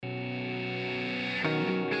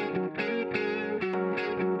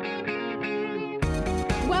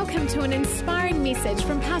Welcome to an inspiring message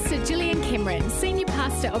from Pastor Gillian Cameron, Senior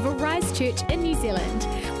Pastor of Arise Church in New Zealand.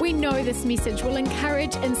 We know this message will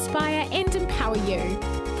encourage, inspire and empower you.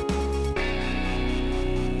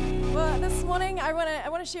 Well, this morning I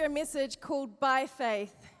want to share a message called By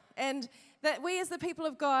Faith, and that we as the people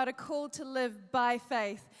of God are called to live by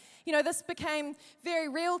faith. You know, this became very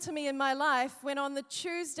real to me in my life when on the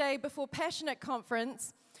Tuesday before Passionate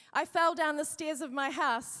Conference, I fell down the stairs of my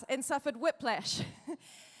house and suffered whiplash.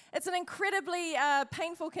 It's an incredibly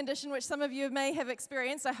painful condition which some of you may have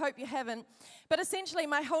experienced. I hope you haven't. But essentially,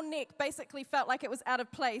 my whole neck basically felt like it was out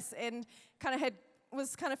of place and kind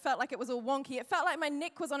of felt like it was all wonky. It felt like my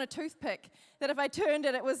neck was on a toothpick, that if I turned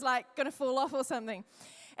it, it was like going to fall off or something.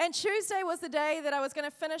 And Tuesday was the day that I was going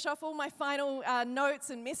to finish off all my final notes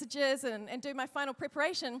and messages and do my final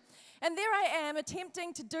preparation. And there I am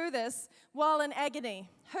attempting to do this while in agony.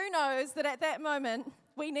 Who knows that at that moment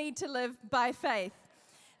we need to live by faith?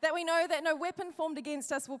 That we know that no weapon formed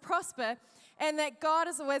against us will prosper, and that God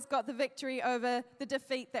has always got the victory over the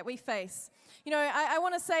defeat that we face. You know, I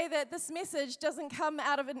want to say that this message doesn't come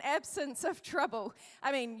out of an absence of trouble.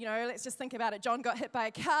 I mean, you know, let's just think about it. John got hit by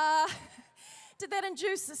a car. Did that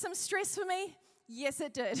induce some stress for me? Yes,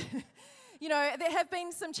 it did. You know, there have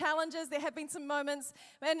been some challenges, there have been some moments,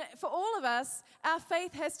 and for all of us, our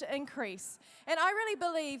faith has to increase. And I really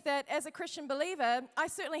believe that as a Christian believer, I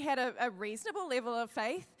certainly had a reasonable level of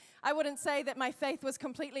faith. I wouldn't say that my faith was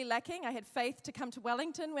completely lacking. I had faith to come to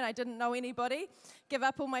Wellington when I didn't know anybody, give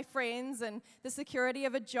up all my friends and the security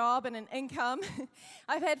of a job and an income.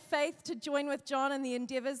 I've had faith to join with John in the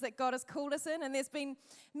endeavors that God has called us in, and there's been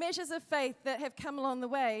measures of faith that have come along the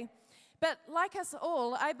way. But like us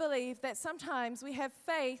all, I believe that sometimes we have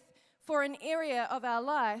faith for an area of our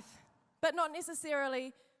life, but not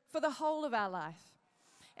necessarily for the whole of our life.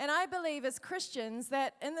 And I believe as Christians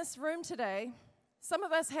that in this room today, some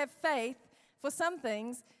of us have faith for some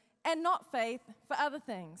things and not faith for other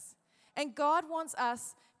things. And God wants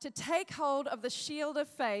us to take hold of the shield of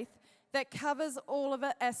faith that covers all of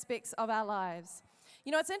the aspects of our lives.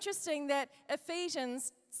 You know, it's interesting that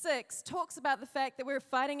Ephesians 6 talks about the fact that we're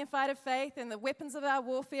fighting a fight of faith and the weapons of our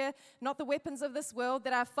warfare, not the weapons of this world,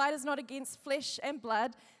 that our fight is not against flesh and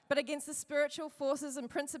blood, but against the spiritual forces and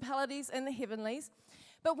principalities in the heavenlies.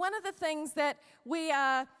 But one of the things that we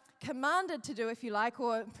are commanded to do, if you like,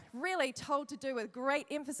 or really told to do with great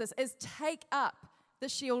emphasis, is take up the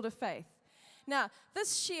shield of faith. Now,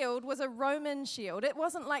 this shield was a Roman shield. It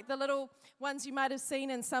wasn't like the little ones you might have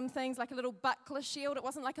seen in some things, like a little buckler shield. It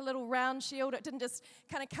wasn't like a little round shield. It didn't just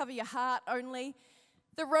kind of cover your heart only.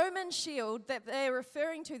 The Roman shield that they're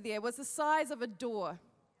referring to there was the size of a door.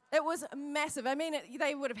 It was massive. I mean,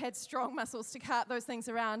 they would have had strong muscles to cart those things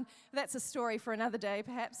around. That's a story for another day,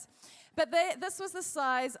 perhaps. But this was the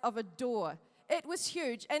size of a door. It was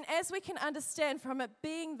huge. And as we can understand from it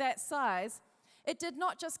being that size, it did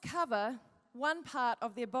not just cover one part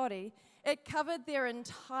of their body, it covered their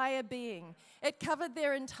entire being. It covered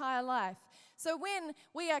their entire life. So when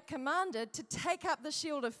we are commanded to take up the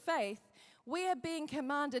shield of faith, we are being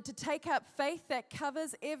commanded to take up faith that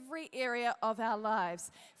covers every area of our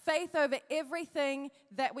lives. Faith over everything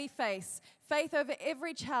that we face. Faith over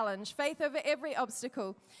every challenge. Faith over every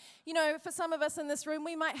obstacle. You know, for some of us in this room,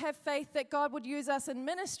 we might have faith that God would use us in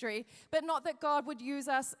ministry, but not that God would use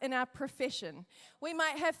us in our profession. We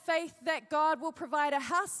might have faith that God will provide a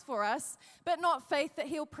house for us, but not faith that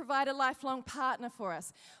He'll provide a lifelong partner for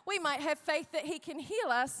us. We might have faith that He can heal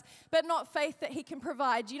us, but not faith that He can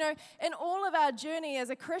provide. You know, in all of our journey as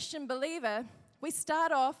a Christian believer, we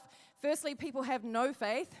start off, firstly, people have no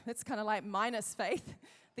faith. It's kind of like minus faith,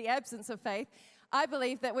 the absence of faith. I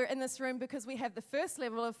believe that we're in this room because we have the first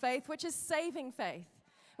level of faith, which is saving faith,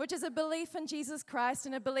 which is a belief in Jesus Christ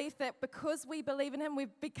and a belief that because we believe in Him,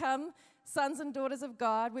 we've become sons and daughters of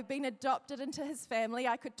God. We've been adopted into His family.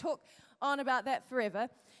 I could talk on about that forever.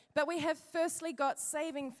 But we have firstly got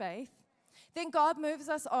saving faith. Then God moves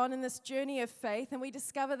us on in this journey of faith, and we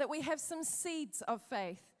discover that we have some seeds of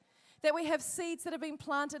faith. That we have seeds that have been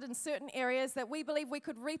planted in certain areas that we believe we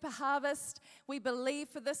could reap a harvest. We believe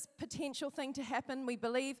for this potential thing to happen. We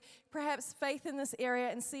believe perhaps faith in this area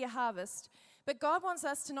and see a harvest. But God wants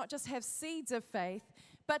us to not just have seeds of faith,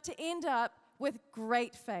 but to end up with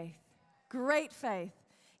great faith. Great faith.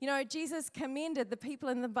 You know, Jesus commended the people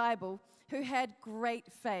in the Bible who had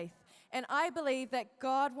great faith. And I believe that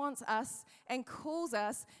God wants us and calls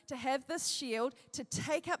us to have this shield, to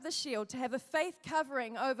take up the shield, to have a faith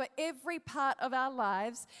covering over every part of our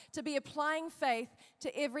lives, to be applying faith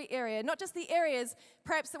to every area. Not just the areas,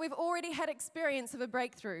 perhaps, that we've already had experience of a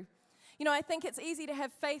breakthrough. You know, I think it's easy to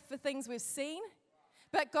have faith for things we've seen,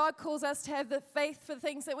 but God calls us to have the faith for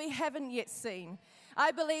things that we haven't yet seen.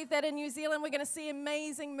 I believe that in New Zealand, we're going to see an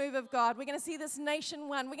amazing move of God. We're going to see this nation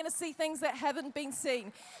won. We're going to see things that haven't been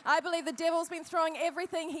seen. I believe the devil's been throwing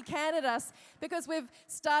everything he can at us because we've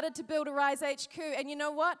started to build Arise HQ. And you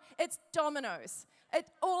know what? It's dominoes.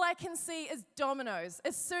 All I can see is dominoes.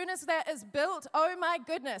 As soon as that is built, oh my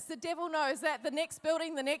goodness, the devil knows that the next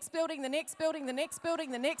building, the next building, the next building, the next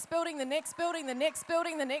building, the next building, the next building, the next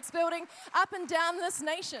building, the next building, up and down this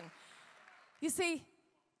nation. You see,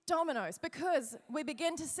 dominoes, because we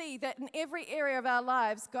begin to see that in every area of our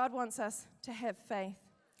lives, God wants us to have faith.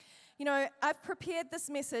 You know, I've prepared this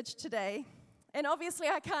message today, and obviously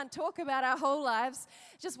I can't talk about our whole lives.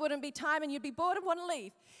 It just wouldn't be time, and you'd be bored and want to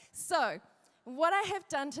leave. So, what I have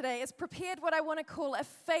done today is prepared what I want to call a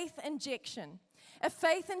faith injection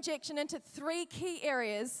into 3 key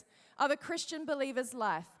areas of a Christian believer's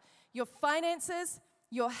life: your finances,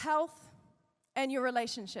 your health, and your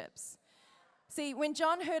relationships. See, when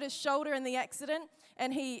John hurt his shoulder in the accident,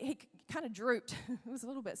 and he kind of drooped, it was a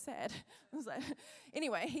little bit sad. I was like,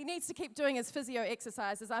 anyway, he needs to keep doing his physio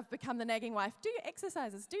exercises. I've become the nagging wife. Do your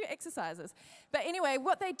exercises. But anyway,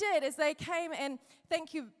 what they did is they came and,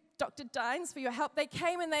 thank you, Dr. Dines, for your help. They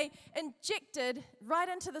came and they injected right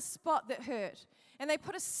into the spot that hurt. And they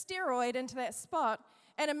put a steroid into that spot.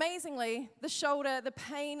 And amazingly, the shoulder, the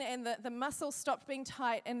pain, and the muscle stopped being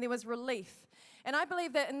tight, and there was relief. And I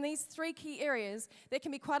believe that in these 3 key areas, there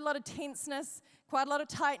can be quite a lot of tenseness, quite a lot of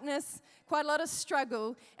tightness, quite a lot of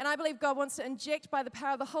struggle. And I believe God wants to inject by the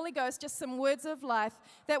power of the Holy Ghost just some words of life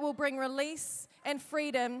that will bring release and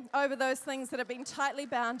freedom over those things that have been tightly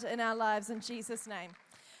bound in our lives, in Jesus' name.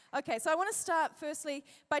 Okay, so I want to start firstly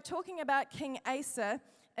by talking about King Asa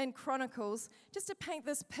in Chronicles, just to paint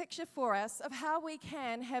this picture for us of how we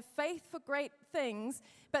can have faith for great things,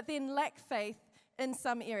 but then lack faith in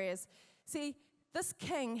some areas. See, this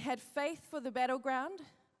king had faith for the battleground,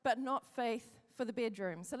 but not faith for the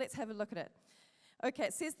bedroom. So let's have a look at it. Okay,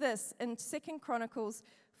 it says this in 2 Chronicles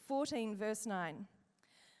 14, verse 9.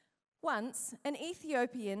 Once, an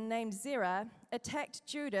Ethiopian named Zerah attacked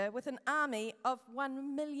Judah with an army of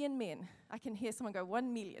 1 million men. I can hear someone go,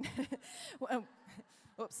 1 million.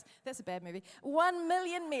 Oops, that's a bad movie. 1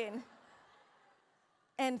 million men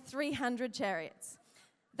and 300 chariots.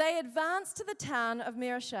 They advanced to the town of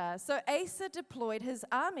Mareshah, so Asa deployed his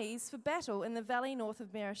armies for battle in the valley north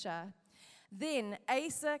of Mareshah. Then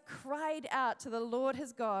Asa cried out to the Lord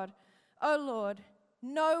his God, "O Lord,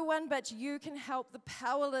 no one but you can help the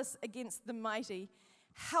powerless against the mighty.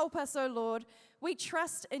 Help us, O Lord. We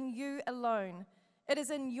trust in you alone. It is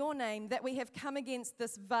in your name that we have come against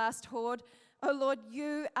this vast horde. O Lord,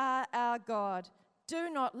 you are our God. Do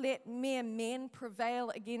not let mere men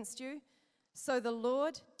prevail against you." So the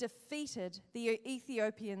Lord defeated the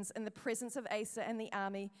Ethiopians in the presence of Asa and the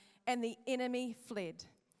army, and the enemy fled.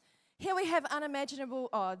 Here we have unimaginable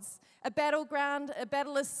odds. A battleground, a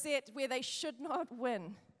battle is set where they should not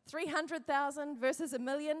win. 300,000 versus 1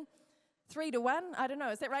 million, 3-1. I don't know.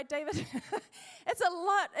 Is that right, David? It's a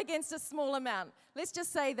lot against a small amount. Let's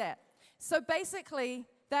just say that. So basically,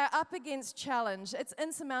 they're up against challenge. It's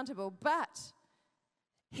insurmountable. But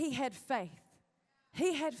he had faith.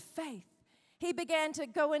 He had faith. He began to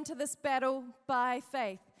go into this battle by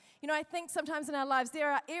faith. You know, I think sometimes in our lives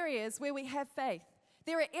there are areas where we have faith.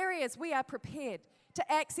 There are areas we are prepared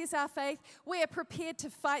to access our faith. We are prepared to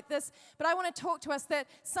fight this. But I want to talk to us that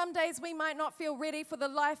some days we might not feel ready for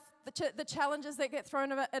the challenges that get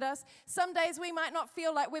thrown at us. Some days we might not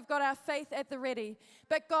feel like we've got our faith at the ready.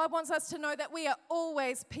 But God wants us to know that we are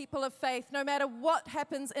always people of faith, no matter what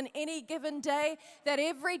happens in any given day, that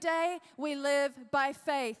every day we live by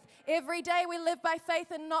faith. Every day we live by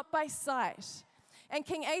faith and not by sight. And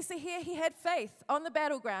King Asa here, he had faith on the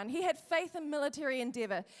battleground. He had faith in military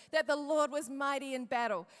endeavor, that the Lord was mighty in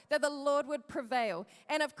battle, that the Lord would prevail.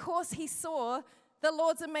 And of course, he saw the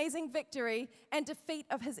Lord's amazing victory and defeat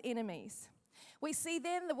of his enemies. We see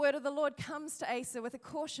then the word of the Lord comes to Asa with a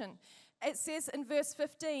caution. It says in verse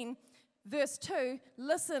 15, verse 2,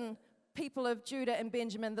 "Listen, people of Judah and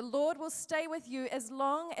Benjamin, the Lord will stay with you as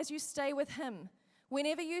long as you stay with him.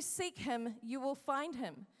 Whenever you seek him, you will find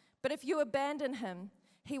him. But if you abandon him,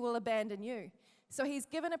 he will abandon you." So he's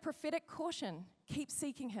given a prophetic caution. Keep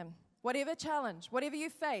seeking him. Whatever challenge, whatever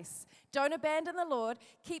you face, don't abandon the Lord.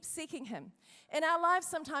 Keep seeking him. In our lives,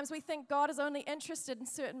 sometimes we think God is only interested in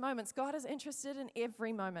certain moments. God is interested in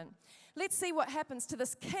every moment. Let's see what happens to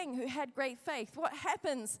this king who had great faith. What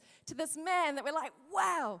happens to this man that we're like,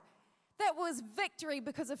 wow, that was victory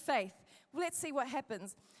because of faith. Let's see what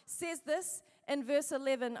happens. It says this in verse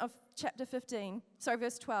 11 of chapter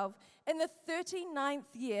verse 12. In the 39th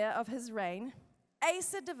year of his reign,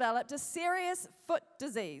 Asa developed a serious foot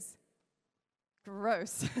disease.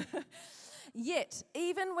 Gross. Yet,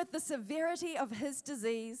 even with the severity of his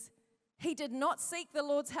disease, he did not seek the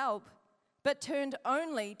Lord's help, but turned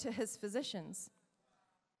only to his physicians.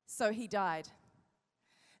 So he died.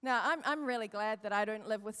 Now, I'm really glad that I don't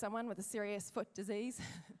live with someone with a serious foot disease.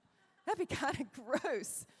 That'd be kind of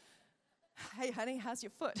gross. Hey, honey, how's your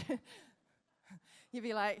foot? You'd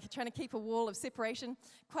be like trying to keep a wall of separation.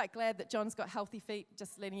 Quite glad that John's got healthy feet,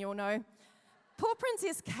 just letting you all know. Poor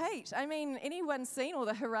Princess Kate. I mean, anyone seen all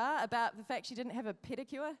the hurrah about the fact she didn't have a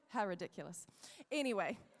pedicure? How ridiculous.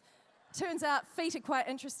 Anyway, turns out feet are quite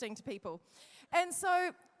interesting to people. And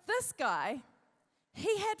so this guy,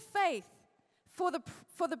 he had faith for the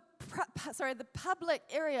public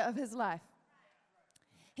area of his life.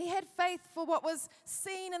 He had faith for what was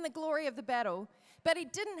seen in the glory of the battle, but he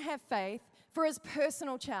didn't have faith for his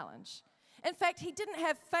personal challenge. In fact, he didn't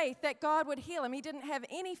have faith that God would heal him. He didn't have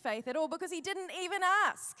any faith at all because he didn't even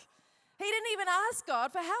ask. He didn't even ask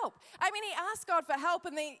God for help. I mean, he asked God for help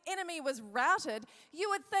and the enemy was routed. You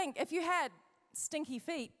would think if you had stinky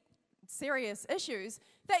feet, serious issues,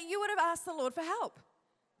 that you would have asked the Lord for help.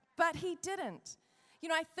 But he didn't. You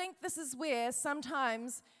know, I think this is where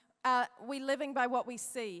sometimes we're living by what we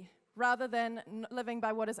see rather than living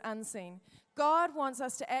by what is unseen. God wants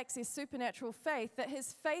us to access supernatural faith, that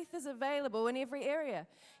his faith is available in every area.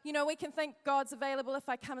 You know, we can think God's available if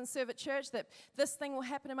I come and serve at church, that this thing will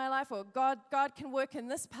happen in my life, or God can work in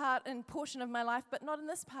this part and portion of my life, but not in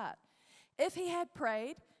this part. If he had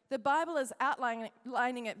prayed, the Bible is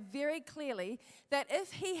outlining it very clearly, that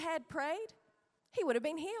if he had prayed, he would have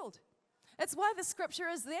been healed. It's why the scripture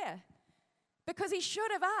is there. Because he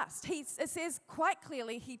should have asked. It says quite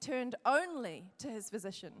clearly he turned only to his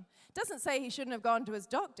physician. It doesn't say he shouldn't have gone to his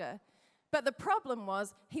doctor, but the problem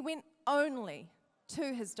was he went only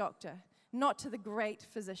to his doctor, not to the great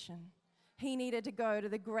physician. He needed to go to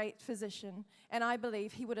the great physician, and I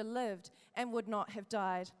believe he would have lived and would not have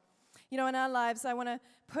died. You know, in our lives, I want to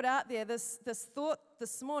put out there this thought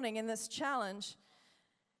this morning and this challenge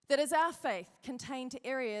that is our faith contained to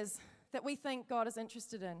areas that we think God is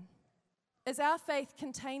interested in? Is our faith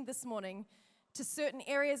contained this morning to certain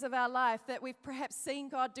areas of our life that we've perhaps seen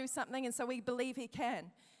God do something and so we believe he can?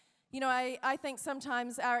 You know, I think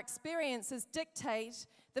sometimes our experiences dictate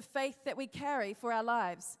the faith that we carry for our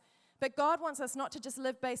lives. But God wants us not to just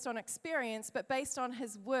live based on experience, but based on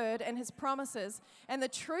his word and his promises. And the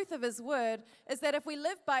truth of his word is that if we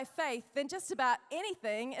live by faith, then just about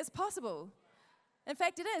anything is possible. In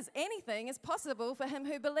fact, it is. Anything is possible for him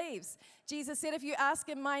who believes. Jesus said, if you ask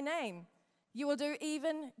in my name, you will do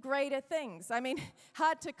even greater things. I mean,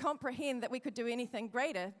 hard to comprehend that we could do anything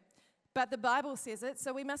greater, but the Bible says it,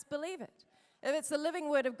 so we must believe it. If it's the living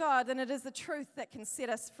word of God, then it is the truth that can set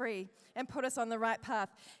us free and put us on the right path.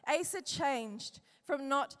 Asa changed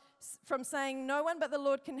from saying no one but the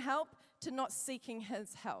Lord can help to not seeking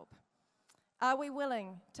his help. Are we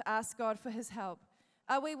willing to ask God for his help?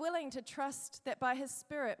 Are we willing to trust that by his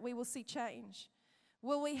Spirit we will see change?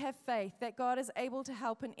 Will we have faith that God is able to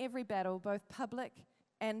help in every battle, both public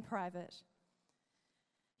and private?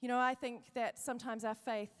 You know, I think that sometimes our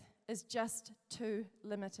faith is just too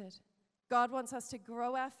limited. God wants us to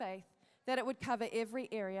grow our faith, that it would cover every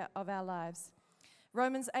area of our lives.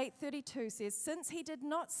 Romans 8:32 says, since he did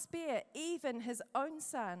not spare even his own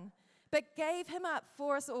son, but gave him up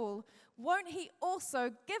for us all, won't he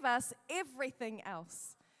also give us everything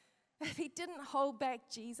else? If he didn't hold back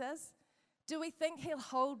Jesus, do we think he'll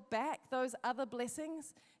hold back those other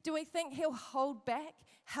blessings? Do we think he'll hold back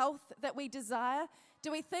health that we desire?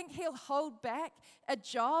 Do we think he'll hold back a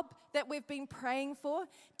job that we've been praying for?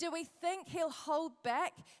 Do we think he'll hold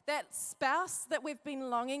back that spouse that we've been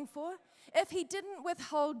longing for? If he didn't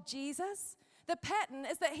withhold Jesus, the pattern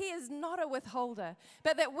is that he is not a withholder,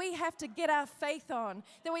 but that we have to get our faith on,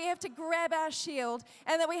 that we have to grab our shield,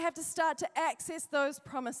 and that we have to start to access those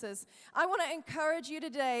promises. I want to encourage you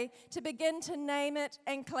today to begin to name it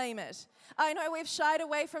and claim it. I know we've shied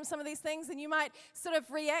away from some of these things, and you might sort of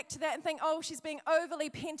react to that and think, oh, she's being overly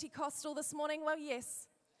Pentecostal this morning. Well, yes.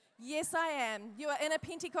 Yes, I am. You are in a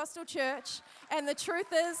Pentecostal church, and the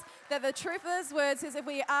truth is that the truth of his word says if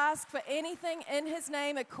we ask for anything in his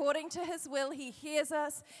name according to his will, he hears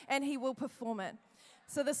us and he will perform it.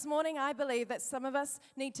 So this morning, I believe that some of us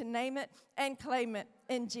need to name it and claim it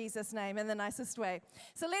in Jesus' name in the nicest way.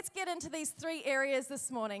 So let's get into these three areas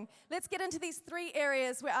this morning. Let's get into these three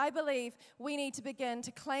areas where I believe we need to begin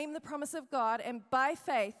to claim the promise of God and by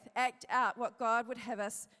faith act out what God would have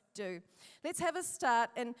us do. Let's have a start,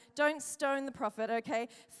 and don't stone the prophet, okay?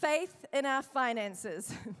 Faith in our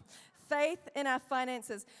finances. Faith in our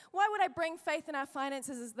finances. Why would I bring faith in our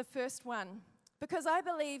finances as the first one? Because I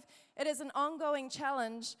believe it is an ongoing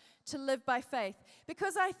challenge to live by faith.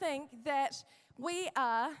 Because I think that we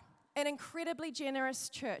are an incredibly generous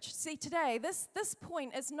church. See, today, this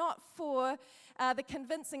point is not for the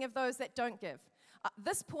convincing of those that don't give.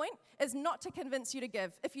 This point is not to convince you to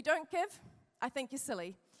give. If you don't give, I think you're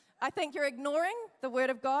silly. I think you're ignoring the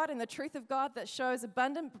word of God and the truth of God that shows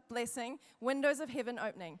abundant blessing, windows of heaven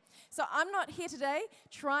opening. So I'm not here today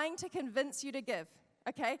trying to convince you to give,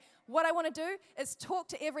 okay? What I want to do is talk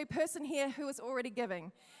to every person here who is already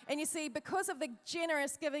giving. And you see, because of the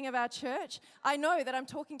generous giving of our church, I know that I'm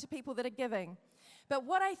talking to people that are giving. But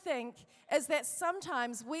what I think is that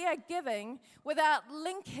sometimes we are giving without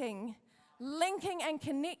linking and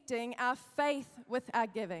connecting our faith with our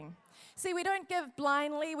giving. See, we don't give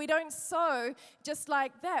blindly. We don't sow just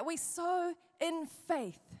like that. We sow in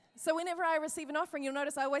faith. So whenever I receive an offering, you'll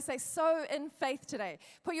notice I always say, sow in faith today.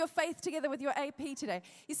 Put your faith together with your AP today.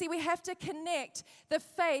 You see, we have to connect the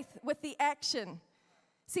faith with the action.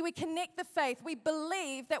 See, we connect the faith. We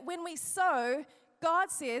believe that when we sow,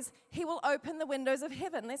 God says he will open the windows of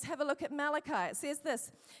heaven. Let's have a look at Malachi. It says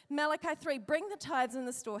this, Malachi 3, bring the tithes in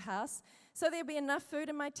the storehouse, so there'll be enough food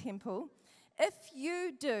in my temple. If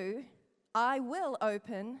you do, I will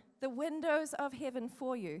open the windows of heaven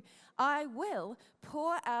for you. I will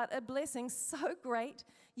pour out a blessing so great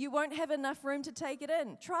you won't have enough room to take it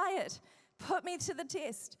in. Try it. Put me to the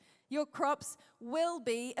test. Your crops will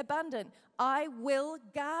be abundant. I will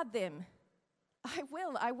guard them. I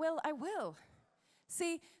will.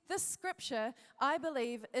 See, this scripture, I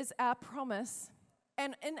believe, is our promise.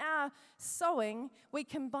 And in our sowing, we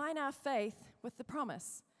combine our faith with the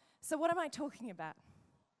promise. So what am I talking about?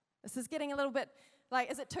 This is getting a little bit like,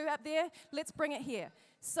 is it too up there? Let's bring it here.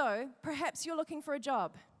 So perhaps you're looking for a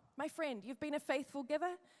job. My friend, you've been a faithful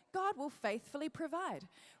giver. God will faithfully provide.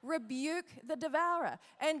 Rebuke the devourer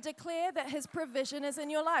and declare that his provision is in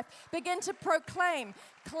your life. Begin to proclaim,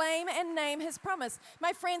 claim, and name his promise.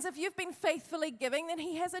 My friends, if you've been faithfully giving, then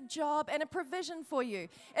he has a job and a provision for you.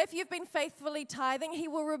 If you've been faithfully tithing, he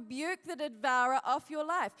will rebuke the devourer off your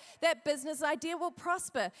life. That business idea will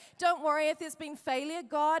prosper. Don't worry if there's been failure.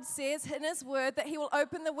 God says in his word that he will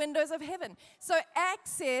open the windows of heaven. So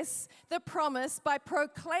access the promise by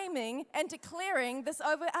proclaiming and declaring this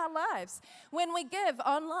over our lives. When we give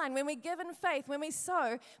online, when we give in faith, when we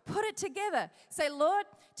sow, put it together. Say, Lord,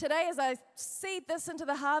 today as I seed this into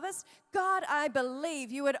the harvest, God, I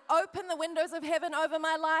believe you would open the windows of heaven over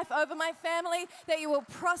my life, over my family, that you will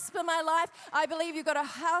prosper my life. I believe you've got a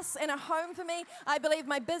house and a home for me. I believe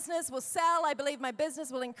my business will sell. I believe my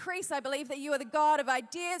business will increase. I believe that you are the God of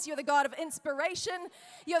ideas. You're the God of inspiration.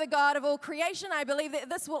 You're the God of all creation. I believe that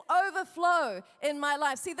this will overflow in my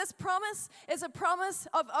life. See, this promise is a promise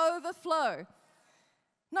of overflow.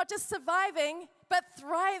 Not just surviving, but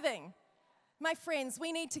thriving. My friends,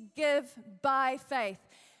 we need to give by faith.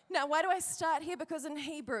 Now, why do I start here? Because in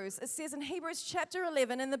Hebrews, it says in Hebrews chapter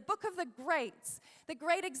 11, in the book of the greats, the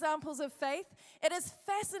great examples of faith, it is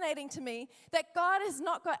fascinating to me that God has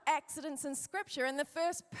not got accidents in Scripture, and the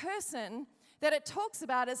first person that it talks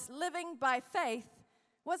about as living by faith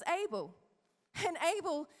was Abel. And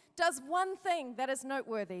Abel does one thing that is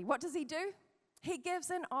noteworthy. What does he do? He gives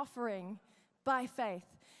an offering by faith.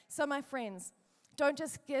 So, my friends, don't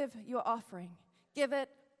just give your offering. Give it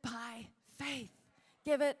by faith.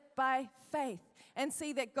 Give it by faith and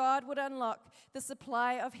see that God would unlock the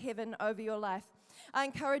supply of heaven over your life. I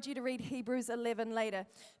encourage you to read Hebrews 11 later.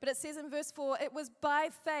 But it says in verse 4, it was by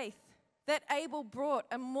faith that Abel brought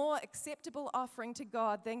a more acceptable offering to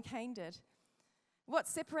God than Cain did. What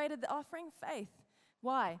separated the offering? Faith.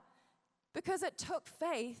 Why? Because it took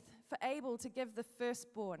faith for Abel to give the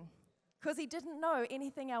firstborn. Because he didn't know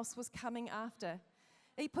anything else was coming after.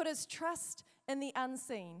 He put his trust in the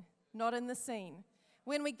unseen, not in the seen.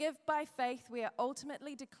 When we give by faith, we are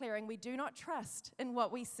ultimately declaring we do not trust in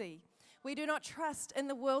what we see. We do not trust in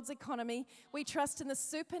the world's economy. We trust in the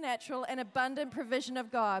supernatural and abundant provision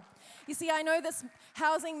of God. You see, I know this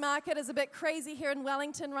housing market is a bit crazy here in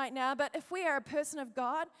Wellington right now, but if we are a person of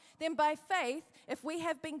God, then by faith, if we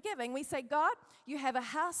have been giving, we say, God, you have a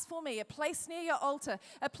house for me, a place near your altar,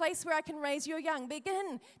 a place where I can raise your young.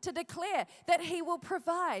 Begin to declare that he will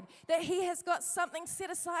provide, that he has got something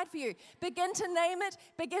set aside for you. Begin to name it,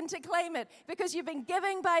 begin to claim it. Because you've been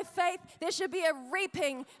giving by faith, there should be a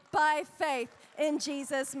reaping by faith in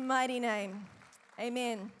Jesus' mighty name.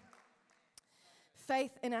 Amen.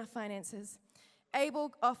 Faith in our finances.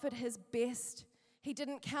 Abel offered his best. He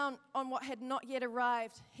didn't count on what had not yet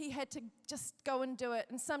arrived. He had to just go and do it.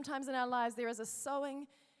 And sometimes in our lives, there is a sowing,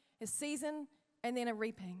 a season, and then a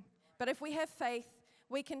reaping. But if we have faith,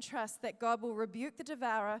 we can trust that God will rebuke the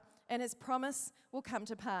devourer and his promise will come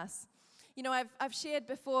to pass. You know, I've shared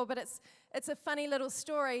before, but it's a funny little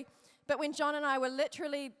story. But when John and I were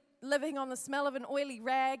literally living on the smell of an oily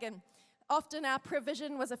rag, and often our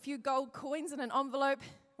provision was a few gold coins in an envelope.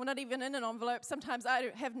 Well, not even in an envelope. Sometimes I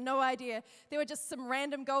have no idea. There were just some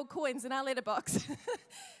random gold coins in our letterbox.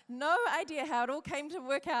 No idea how it all came to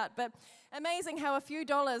work out, but amazing how a few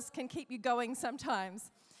dollars can keep you going sometimes.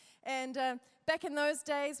 And back in those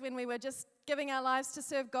days when we were just giving our lives to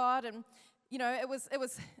serve God, and you know, it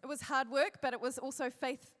was hard work, but it was also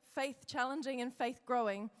faith challenging and faith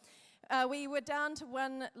growing. We were down to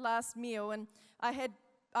one last meal, and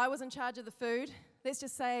I was in charge of the food. Let's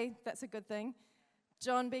just say that's a good thing.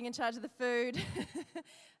 John being in charge of the food.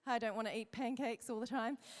 I don't want to eat pancakes all the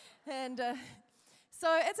time. And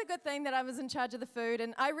so it's a good thing that I was in charge of the food.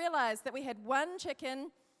 And I realized that we had one chicken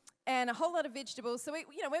and a whole lot of vegetables. So we're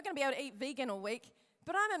going to be able to eat vegan all week.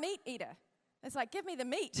 But I'm a meat eater. It's like, give me the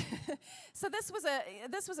meat. So this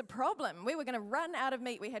was a problem. We were going to run out of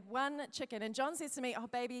meat. We had one chicken. And John says to me, oh,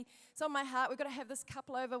 baby, it's on my heart. We've got to have this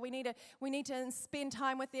couple over. We need to spend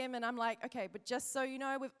time with them. And I'm like, okay, but just so you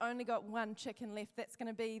know, we've only got one chicken left. That's going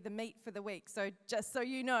to be the meat for the week. So just so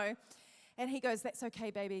you know. And he goes, that's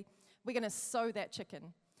okay, baby. We're going to sew that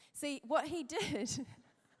chicken. See, what he did...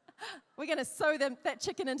 We're going to sew that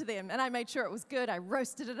chicken into them. And I made sure it was good. I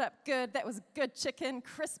roasted it up good. That was good chicken,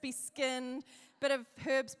 crispy skinned, bit of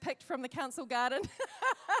herbs picked from the council garden.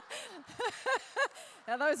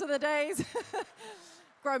 Now, those are the days.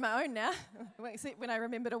 Grow my own now, except when I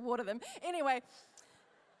remember to water them. Anyway,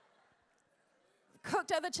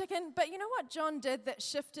 cooked up the chicken. But you know what John did that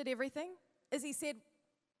shifted everything? Is he said,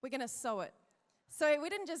 we're going to sew it. So we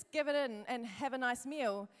didn't just give it in and have a nice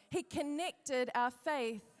meal. He connected our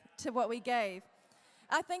faith to what we gave.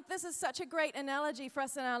 I think this is such a great analogy for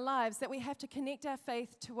us in our lives, that we have to connect our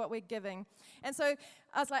faith to what we're giving. And so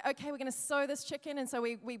I was like, okay, we're going to sew this chicken. And so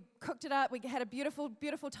we cooked it up. We had a beautiful,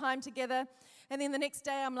 beautiful time together. And then the next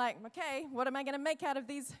day I'm like, okay, what am I going to make out of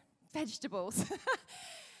these vegetables?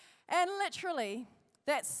 And literally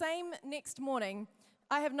that same next morning,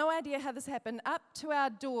 I have no idea how this happened, up to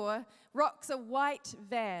our door rocks a white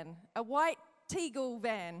van, a white Tegel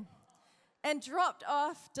van, and dropped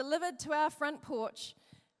off, delivered to our front porch,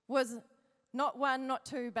 was not one, not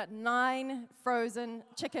two, but 9 frozen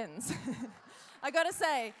chickens. I got to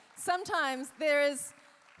say, sometimes there is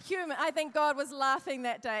human. I think God was laughing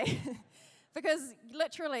that day because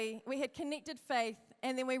literally we had connected faith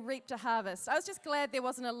and then we reaped a harvest. I was just glad there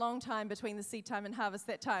wasn't a long time between the seed time and harvest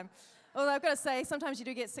that time. Although I've got to say, sometimes you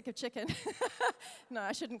do get sick of chicken. No,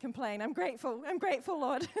 I shouldn't complain. I'm grateful. I'm grateful,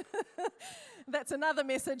 Lord. That's another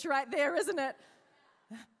message right there, isn't it?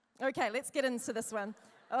 Okay, let's get into this one.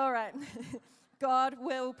 All right. God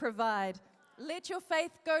will provide. Let your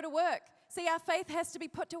faith go to work. See, our faith has to be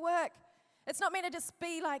put to work. It's not meant to just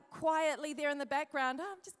be like quietly there in the background. Oh,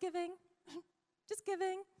 I'm just giving. Just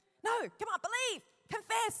giving. No, come on, believe.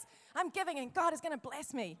 Confess. I'm giving and God is going to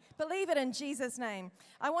bless me. Believe it in Jesus' name.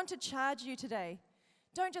 I want to charge you today.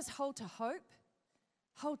 Don't just hold to hope.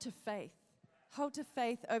 Hold to faith. Hold to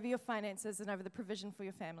faith over your finances and over the provision for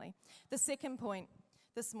your family. The second point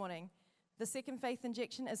this morning, the second faith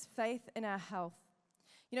injection is faith in our health.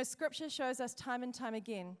 You know, Scripture shows us time and time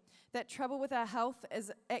again that trouble with our health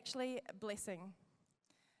is actually a blessing.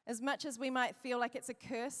 As much as we might feel like it's a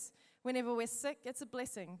curse whenever we're sick, it's a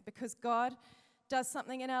blessing because God does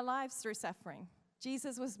something in our lives through suffering.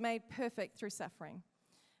 Jesus was made perfect through suffering.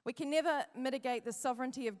 We can never mitigate the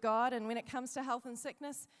sovereignty of God, and when it comes to health and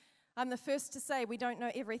sickness, I'm the first to say we don't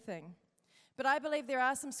know everything. But I believe there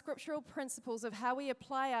are some scriptural principles of how we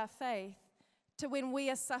apply our faith to when we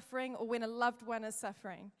are suffering or when a loved one is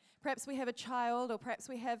suffering. Perhaps we have a child or perhaps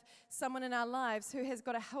we have someone in our lives who has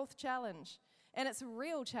got a health challenge, and it's a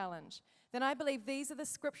real challenge. Then I believe these are the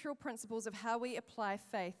scriptural principles of how we apply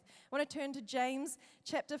faith. I want to turn to James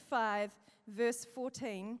chapter 5, verse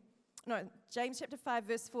 14. No, James chapter 5,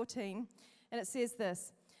 verse 14. And it says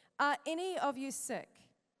this, "Are any of you sick?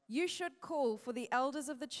 You should call for the elders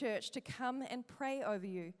of the church to come and pray over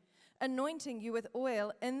you, anointing you with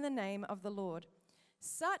oil in the name of the Lord.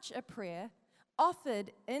 Such a prayer,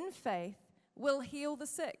 offered in faith, will heal the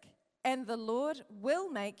sick, and the Lord will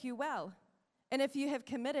make you well. And if you have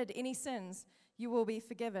committed any sins, you will be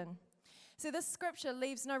forgiven." So this scripture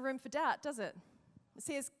leaves no room for doubt, does it? It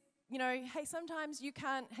says, you know, hey, sometimes you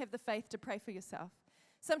can't have the faith to pray for yourself.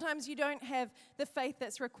 Sometimes you don't have the faith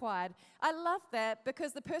that's required. I love that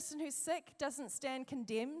because the person who's sick doesn't stand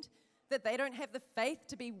condemned, that they don't have the faith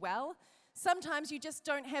to be well. Sometimes you just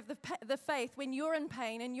don't have the faith when you're in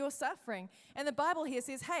pain and you're suffering. And the Bible here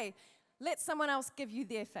says, hey, let someone else give you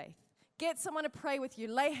their faith. Get someone to pray with you,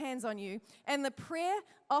 lay hands on you, and the prayer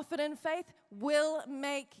offered in faith will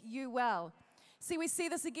make you well. See, we see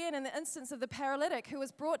this again in the instance of the paralytic who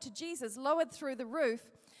was brought to Jesus, lowered through the roof,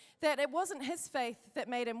 that it wasn't his faith that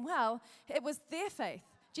made him well, it was their faith.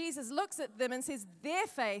 Jesus looks at them and says, their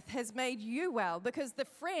faith has made you well, because the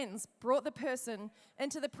friends brought the person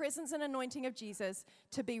into the presence and anointing of Jesus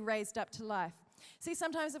to be raised up to life. See,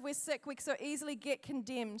 sometimes if we're sick, we so easily get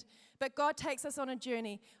condemned, but God takes us on a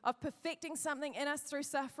journey of perfecting something in us through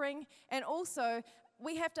suffering, and also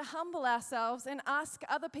we have to humble ourselves and ask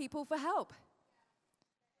other people for help.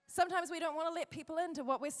 Sometimes we don't want to let people into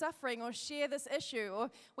what we're suffering or share this issue, or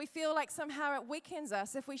we feel like somehow it weakens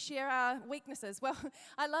us if we share our weaknesses. Well,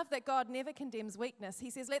 I love that God never condemns weakness. He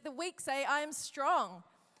says, let the weak say, I am strong.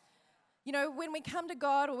 You know, when we come to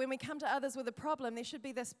God or when we come to others with a problem, there should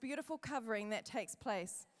be this beautiful covering that takes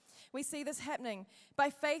place. We see this happening. By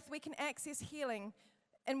faith, we can access healing,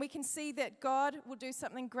 and we can see that God will do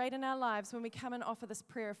something great in our lives when we come and offer this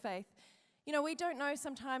prayer of faith. You know, we don't know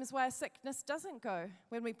sometimes why a sickness doesn't go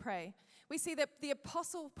when we pray. We see that the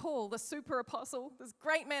Apostle Paul, the super apostle, this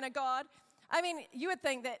great man of God, I mean, you would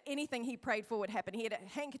think that anything he prayed for would happen. He had a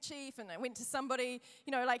handkerchief and it went to somebody,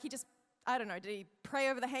 you know, like he just, I don't know, did he pray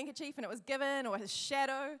over the handkerchief and it was given, or his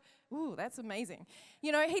shadow? Ooh, that's amazing.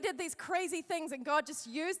 You know, he did these crazy things and God just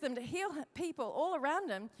used them to heal people all around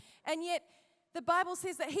him. And yet, the Bible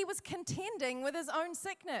says that he was contending with his own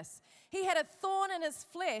sickness. He had a thorn in his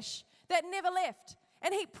flesh that never left.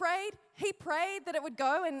 And he prayed that it would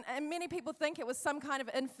go, and many people think it was some kind of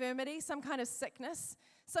infirmity, some kind of sickness,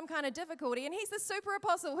 some kind of difficulty. And he's the super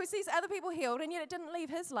apostle who sees other people healed, and yet it didn't leave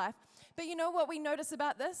his life. But you know what we notice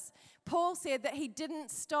about this? Paul said that he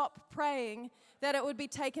didn't stop praying that it would be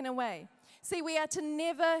taken away. See, we are to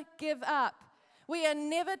never give up. We are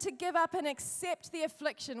never to give up and accept the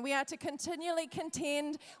affliction. We are to continually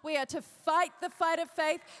contend. We are to fight the fight of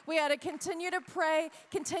faith. We are to continue to pray,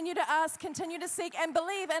 continue to ask, continue to seek, and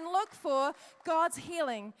believe and look for God's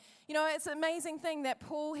healing. You know, it's an amazing thing that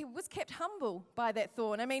Paul, he was kept humble by that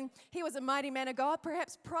thorn. I mean, he was a mighty man of God.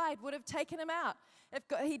 Perhaps pride would have taken him out if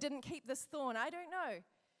he didn't keep this thorn. I don't know.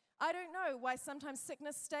 I don't know why sometimes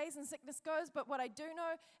sickness stays and sickness goes, but what I do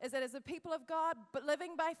know is that as a people of God, but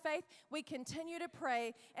living by faith, we continue to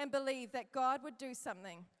pray and believe that God would do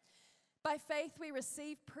something. By faith, we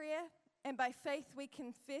receive prayer, and by faith, we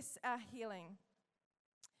confess our healing.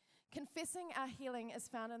 Confessing our healing is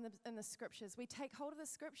found in the scriptures. We take hold of the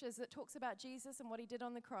scriptures that talks about Jesus and what he did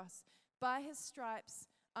on the cross. By his stripes,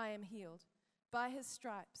 I am healed. By his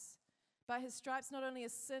stripes. By his stripes, not only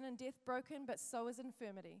is sin and death broken, but so is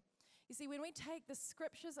infirmity. You see, when we take the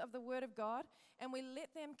scriptures of the Word of God and we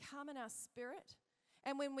let them come in our spirit,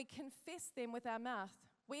 and when we confess them with our mouth,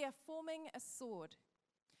 we are forming a sword.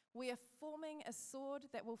 We are forming a sword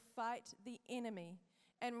that will fight the enemy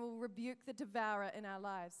and will rebuke the devourer in our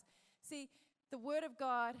lives. See, the Word of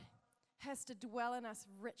God has to dwell in us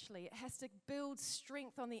richly. It has to build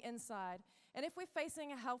strength on the inside. And if we're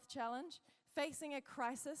facing a health challenge, facing a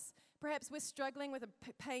crisis, perhaps we're struggling with a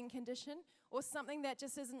pain condition or something that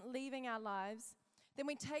just isn't leaving our lives, then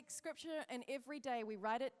we take scripture and every day we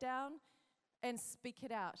write it down and speak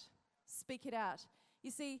it out. Speak it out.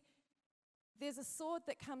 You see, there's a sword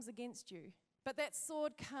that comes against you, but that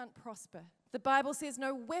sword can't prosper. The Bible says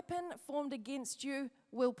no weapon formed against you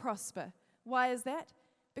will prosper. Why is that?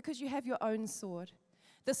 Because you have your own sword.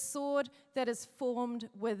 The sword that is formed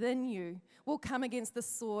within you will come against the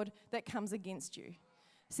sword that comes against you.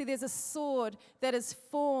 See, there's a sword that is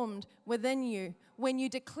formed within you when you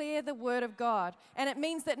declare the word of God. And it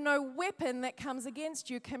means that no weapon that comes against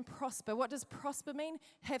you can prosper. What does prosper mean?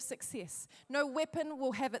 Have success. No weapon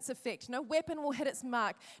will have its effect. No weapon will hit its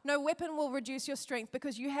mark. No weapon will reduce your strength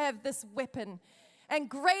because you have this weapon. And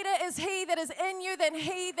greater is he that is in you than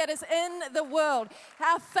he that is in the world.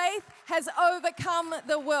 Our faith has overcome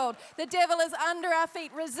the world. The devil is under our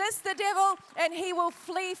feet. Resist the devil and he will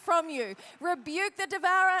flee from you. Rebuke the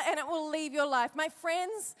devourer and it will leave your life. My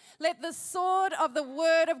friends, let the sword of the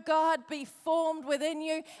word of God be formed within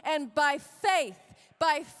you, and by faith,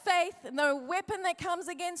 no weapon that comes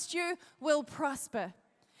against you will prosper.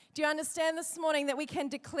 Do you understand this morning that we can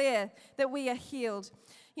declare that we are healed?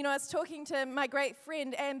 You know, I was talking to my great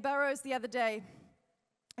friend Ann Burrows the other day,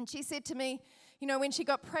 and she said to me, you know, when she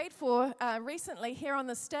got prayed for recently here on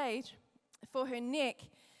the stage for her neck,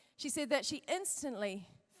 she said that she instantly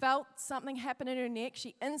felt something happen in her neck.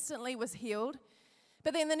 She instantly was healed.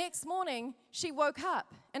 But then the next morning, she woke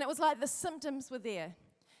up, and it was like the symptoms were there.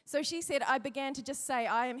 So she said, I began to just say,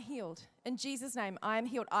 I am healed. In Jesus' name, I am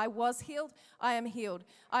healed. I was healed. I am healed.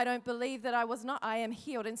 I don't believe that I was not. I am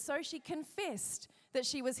healed. And so she confessed that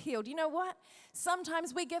she was healed. You know what?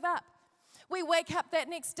 Sometimes we give up. We wake up that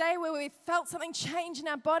next day where we felt something change in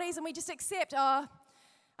our bodies, and we just accept,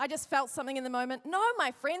 I just felt something in the moment. No,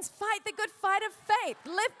 my friends, fight the good fight of faith.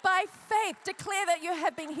 Live by faith. Declare that you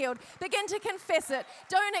have been healed. Begin to confess it.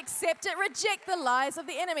 Don't accept it. Reject the lies of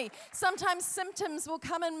the enemy. Sometimes symptoms will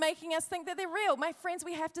come in making us think that they're real. My friends,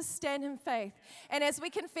 we have to stand in faith. And as we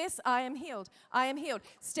confess, I am healed. I am healed.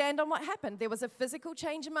 Stand on what happened. There was a physical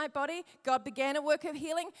change in my body. God began a work of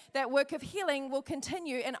healing. That work of healing will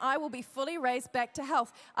continue, and I will be fully raised back to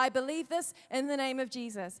health. I believe this in the name of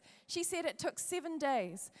Jesus. She said it took 7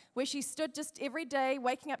 days where she stood just every day,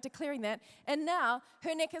 waking up, declaring that, and now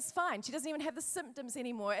her neck is fine. She doesn't even have the symptoms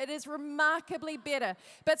anymore. It is remarkably better.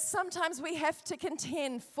 But sometimes we have to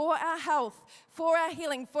contend for our health, for our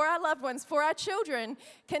healing, for our loved ones, for our children.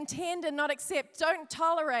 Contend and not accept. Don't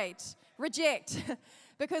tolerate. Reject.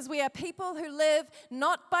 Because we are people who live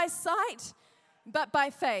not by sight, but by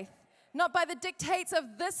faith. Not by the dictates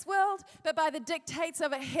of this world, but by the dictates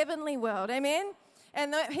of a heavenly world. Amen?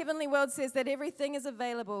 And the heavenly world says that everything is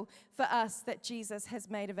available for us that Jesus has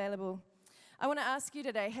made available. I want to ask you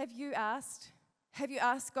today, have you asked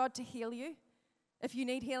God to heal you if you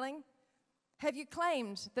need healing? Have you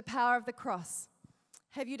claimed the power of the cross?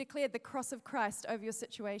 Have you declared the cross of Christ over your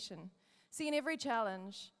situation? See, in every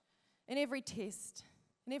challenge, in every test,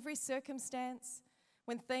 in every circumstance,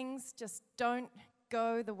 when things just don't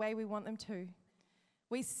go the way we want them to,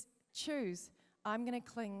 we choose, I'm going to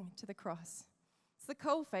cling to the cross. It's the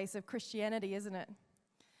cold face of Christianity, isn't it?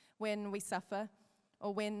 When we suffer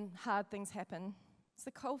or when hard things happen, it's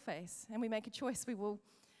the cold face, and we make a choice. We will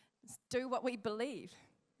do what we believe.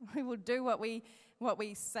 We will do what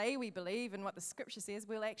we say we believe, and what the scripture says,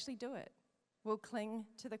 we'll actually do it. We'll cling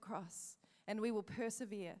to the cross, and we will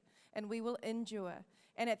persevere, and we will endure.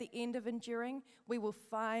 And at the end of enduring, we will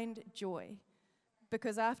find joy.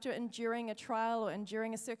 Because after enduring a trial or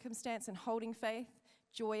enduring a circumstance and holding faith,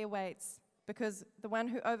 joy awaits. Because the one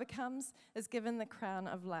who overcomes is given the crown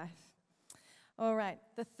of life. All right,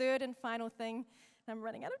 the third and final thing, I'm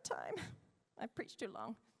running out of time. I preached too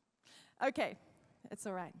long. Okay, it's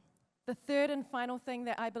all right. The third and final thing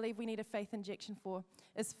that I believe we need a faith injection for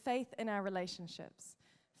is faith in our relationships.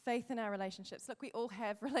 Faith in our relationships. Look, we all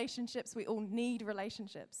have relationships. We all need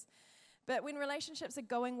relationships. But when relationships are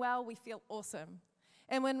going well, we feel awesome.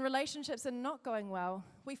 And when relationships are not going well,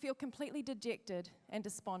 we feel completely dejected and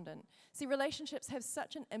despondent. See, relationships have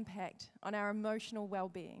such an impact on our emotional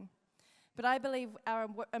well-being. But I believe our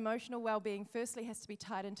emotional well-being firstly has to be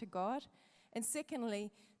tied into God. And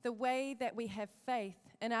secondly, the way that we have faith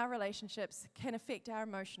in our relationships can affect our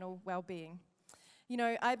emotional well-being. You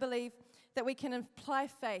know, I believe that we can apply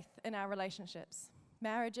faith in our relationships,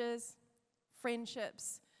 marriages,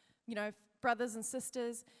 friendships, you know, brothers and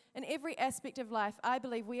sisters. In every aspect of life, I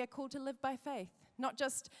believe we are called to live by faith, not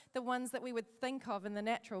just the ones that we would think of in the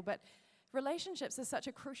natural, but relationships are such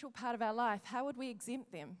a crucial part of our life. How would we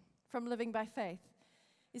exempt them from living by faith?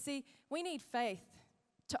 You see, we need faith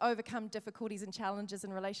to overcome difficulties and challenges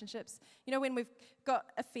in relationships. You know, when we've got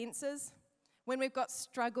offenses, when we've got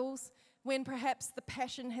struggles, when perhaps the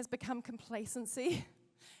passion has become complacency,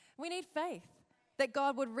 we need faith that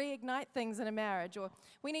God would reignite things in a marriage, or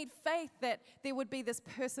we need faith that there would be this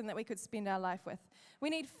person that we could spend our life with.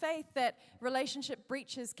 We need faith that relationship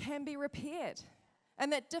breaches can be repaired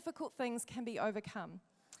and that difficult things can be overcome.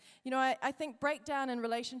 You know, I think breakdown in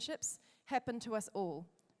relationships happen to us all.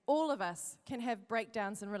 All of us can have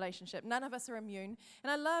breakdowns in relationship. None of us are immune.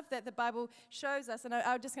 And I love that the Bible shows us, and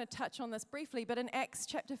I'm just going to touch on this briefly, but in Acts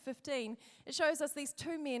chapter 15, it shows us these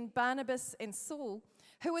two men, Barnabas and Saul,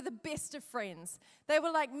 who were the best of friends. They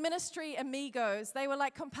were like ministry amigos. They were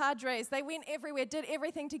like compadres. They went everywhere, did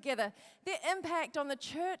everything together. Their impact on the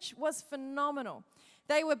church was phenomenal.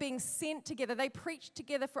 They were being sent together. They preached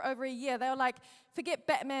together for over a year. They were like, forget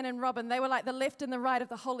Batman and Robin. They were like the left and the right of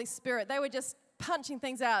the Holy Spirit. They were just punching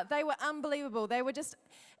things out. They were unbelievable. They were just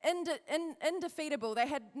indefeatable. They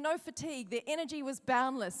had no fatigue. Their energy was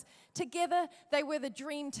boundless. Together, they were the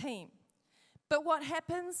dream team. But what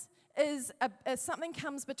happens is something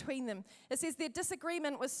comes between them. It says their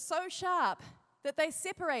disagreement was so sharp that they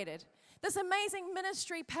separated. This amazing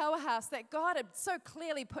ministry powerhouse that God had so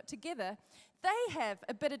clearly put together, they have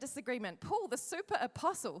a bit of disagreement. Paul, the super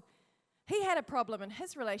apostle, he had a problem in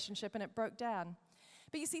his relationship and it broke down.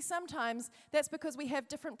 But you see, sometimes that's because we have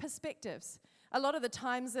different perspectives. A lot of the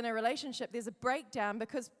times in a relationship, there's a breakdown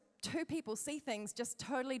because two people see things just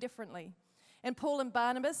totally differently. And Paul and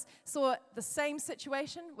Barnabas saw the same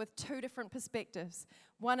situation with two different perspectives.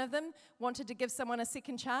 One of them wanted to give someone a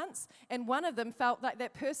second chance, and one of them felt like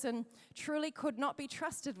that person truly could not be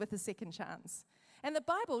trusted with a second chance. And the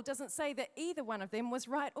Bible doesn't say that either one of them was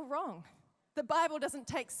right or wrong. The Bible doesn't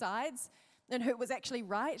take sides in who was actually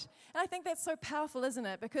right. And I think that's so powerful, isn't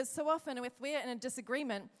it? Because so often if we're in a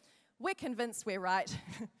disagreement, we're convinced we're right.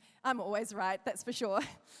 I'm always right, that's for sure.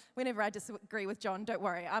 Whenever I disagree with John, don't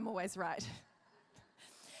worry, I'm always right.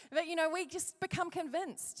 But, we just become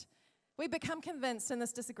convinced. We become convinced in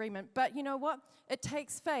this disagreement. But you know what? It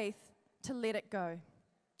takes faith to let it go.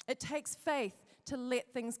 It takes faith to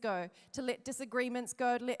let things go, to let disagreements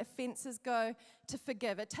go, to let offenses go, to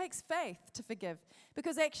forgive. It takes faith to forgive.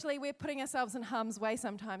 Because actually, we're putting ourselves in harm's way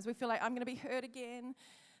sometimes. We feel like, I'm going to be hurt again.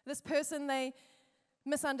 This person, they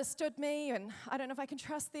misunderstood me, and I don't know if I can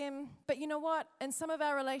trust them. But you know what? In some of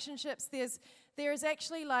our relationships, there is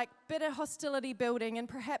actually like bitter hostility building, and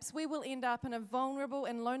perhaps we will end up in a vulnerable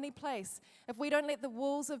and lonely place if we don't let the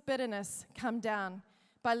walls of bitterness come down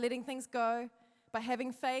by letting things go, by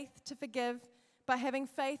having faith to forgive, by having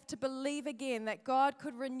faith to believe again that God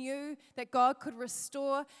could renew, that God could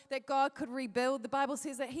restore, that God could rebuild. The Bible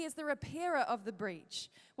says that He is the repairer of the breach.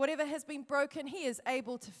 Whatever has been broken, He is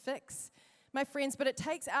able to fix. My friends, but it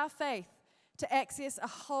takes our faith to access a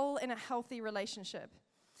whole and a healthy relationship.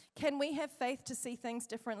 Can we have faith to see things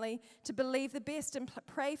differently, to believe the best and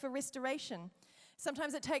pray for restoration?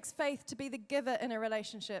 Sometimes it takes faith to be the giver in a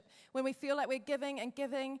relationship. When we feel like we're giving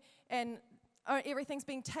and everything's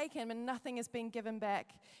being taken and nothing is being given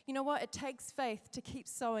back. You know what? It takes faith to keep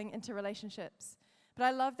sowing into relationships. But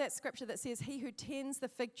I love that scripture that says, he who tends the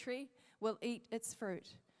fig tree will eat its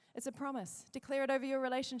fruit. It's a promise. Declare it over your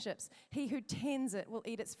relationships. He who tends it will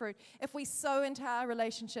eat its fruit. If we sow into our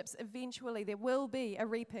relationships, eventually there will be a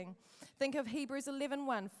reaping. Think of Hebrews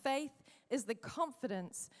 11:1. Faith is the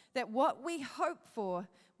confidence that what we hope for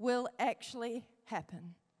will actually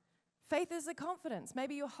happen. Faith is the confidence.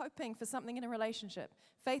 Maybe you're hoping for something in a relationship.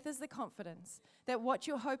 Faith is the confidence that what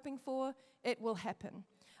you're hoping for, it will happen.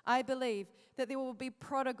 I believe that there will be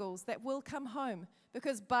prodigals that will come home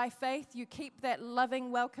because by faith you keep that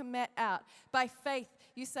loving welcome mat out. By faith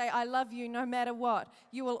you say, I love you no matter what.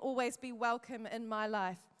 You will always be welcome in my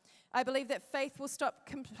life. I believe that faith will stop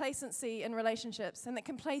complacency in relationships and that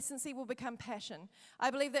complacency will become passion. I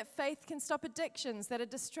believe that faith can stop addictions that are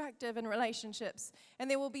destructive in relationships and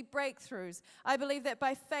there will be breakthroughs. I believe that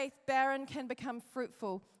by faith, barren can become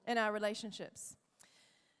fruitful in our relationships.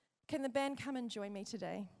 Can the band come and join me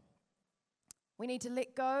today? We need to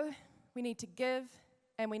let go, we need to give,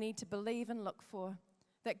 and we need to believe and look for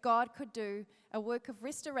that God could do a work of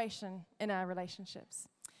restoration in our relationships.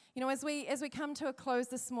 You know, as we come to a close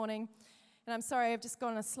this morning, and I'm sorry I've just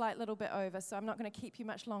gone a slight little bit over, so I'm not going to keep you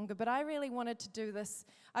much longer, but I really wanted to do this.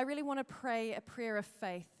 I really want to pray a prayer of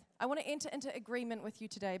faith. I want to enter into agreement with you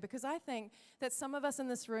today because I think that some of us in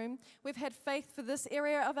this room, we've had faith for this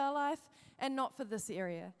area of our life and not for this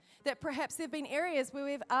area. That perhaps there have been areas where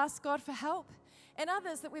we've asked God for help and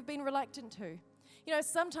others that we've been reluctant to. You know,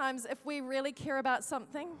 sometimes if we really care about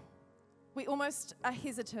something, we almost are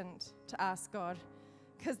hesitant to ask God.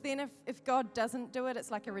 Because then if God doesn't do it,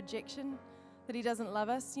 it's like a rejection, that He doesn't love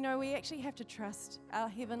us. You know, we actually have to trust our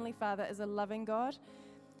Heavenly Father is a loving God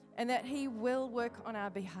and that He will work on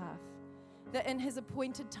our behalf. That in His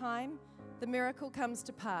appointed time, the miracle comes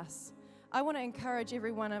to pass. I want to encourage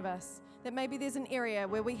every one of us that maybe there's an area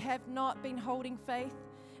where we have not been holding faith,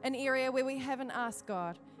 an area where we haven't asked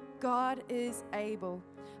God. God is able.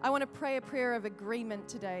 I want to pray a prayer of agreement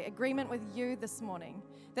today, agreement with you this morning.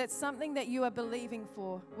 That's something that you are believing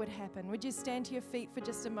for would happen. Would you stand to your feet for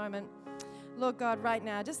just a moment? Lord God, right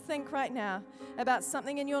now, just think right now about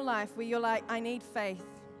something in your life where you're like, I need faith.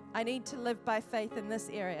 I need to live by faith in this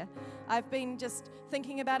area. I've been just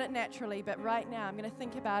thinking about it naturally, but right now I'm going to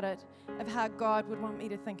think about it, of how God would want me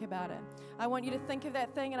to think about it. I want you to think of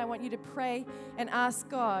that thing and I want you to pray and ask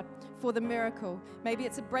God for the miracle. Maybe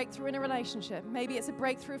it's a breakthrough in a relationship. Maybe it's a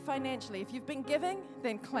breakthrough financially. If you've been giving,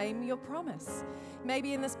 then claim your promise.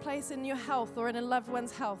 Maybe in this place in your health or in a loved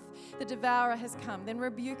one's health, the devourer has come. Then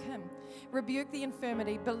rebuke him. Rebuke the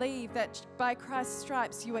infirmity. Believe that by Christ's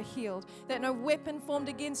stripes you are healed. That no weapon formed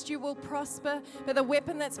against you will prosper, but the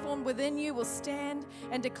weapon that's formed within within you will stand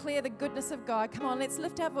and declare the goodness of God. Come on, let's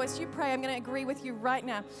lift our voice. You pray. I'm going to agree with you right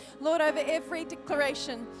now. Lord, over every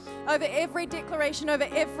declaration, over every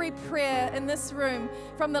prayer in this room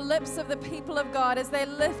from the lips of the people of God, as they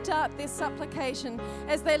lift up their supplication,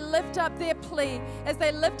 as they lift up their plea, as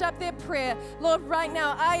they lift up their prayer, Lord, right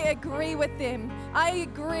now, I agree with them. I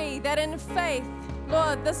agree that in faith,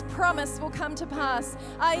 Lord, this promise will come to pass.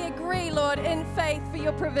 I agree, Lord, in faith for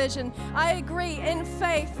your provision. I agree in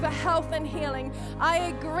faith for health and healing. I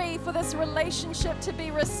agree for this relationship to be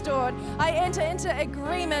restored. I enter into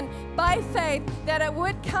agreement by faith that it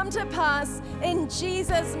would come to pass in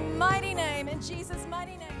Jesus' mighty name. In Jesus'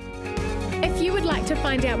 mighty name. If you would like to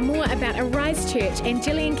find out more about Arise Church and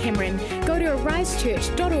Gillian Cameron, go to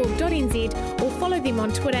arisechurch.org.nz or follow them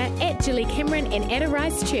on Twitter @GillyCameron and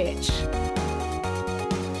 @AriseChurch.